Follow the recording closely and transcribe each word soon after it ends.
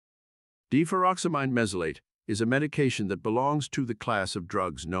Deferoxamine mesylate is a medication that belongs to the class of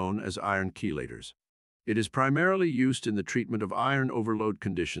drugs known as iron chelators. It is primarily used in the treatment of iron overload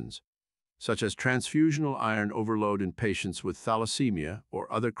conditions, such as transfusional iron overload in patients with thalassemia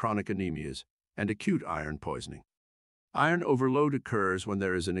or other chronic anemias, and acute iron poisoning. Iron overload occurs when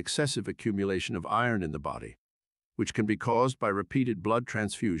there is an excessive accumulation of iron in the body, which can be caused by repeated blood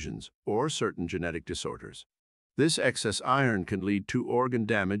transfusions or certain genetic disorders. This excess iron can lead to organ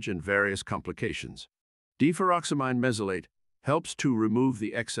damage and various complications. Deferoxamine mesylate helps to remove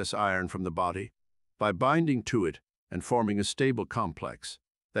the excess iron from the body by binding to it and forming a stable complex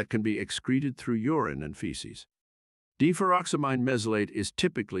that can be excreted through urine and feces. Deferoxamine mesylate is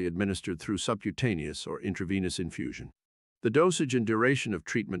typically administered through subcutaneous or intravenous infusion. The dosage and duration of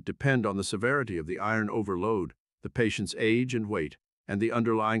treatment depend on the severity of the iron overload, the patient's age and weight, and the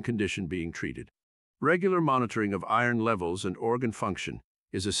underlying condition being treated. Regular monitoring of iron levels and organ function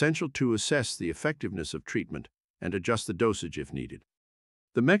is essential to assess the effectiveness of treatment and adjust the dosage if needed.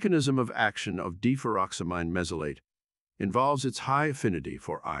 The mechanism of action of deferoxamine mesylate involves its high affinity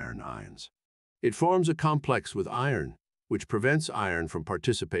for iron ions. It forms a complex with iron, which prevents iron from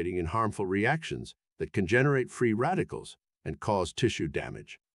participating in harmful reactions that can generate free radicals and cause tissue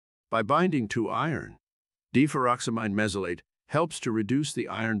damage. By binding to iron, deferoxamine mesylate helps to reduce the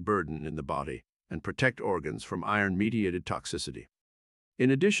iron burden in the body and protect organs from iron-mediated toxicity. In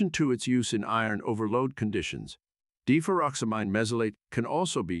addition to its use in iron overload conditions, deferoxamine mesylate can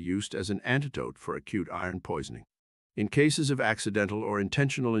also be used as an antidote for acute iron poisoning. In cases of accidental or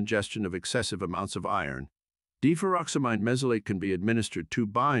intentional ingestion of excessive amounts of iron, deferoxamine mesylate can be administered to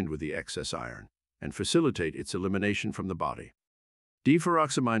bind with the excess iron and facilitate its elimination from the body.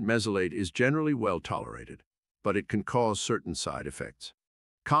 Deferoxamine mesylate is generally well tolerated, but it can cause certain side effects.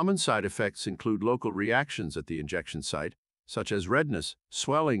 Common side effects include local reactions at the injection site, such as redness,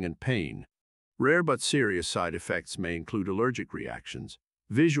 swelling, and pain. Rare but serious side effects may include allergic reactions,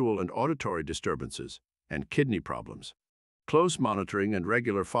 visual and auditory disturbances, and kidney problems. Close monitoring and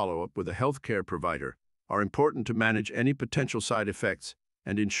regular follow-up with a healthcare provider are important to manage any potential side effects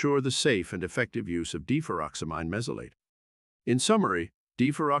and ensure the safe and effective use of deferoxamine mesylate. In summary,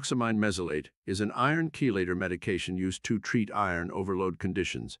 deferoxamine mesylate is an iron chelator medication used to treat iron overload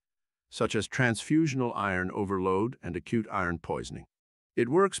conditions, such as transfusional iron overload and acute iron poisoning. It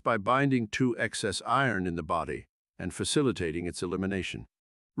works by binding to excess iron in the body and facilitating its elimination.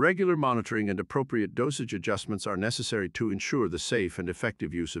 Regular monitoring and appropriate dosage adjustments are necessary to ensure the safe and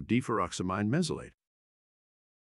effective use of deferoxamine mesylate.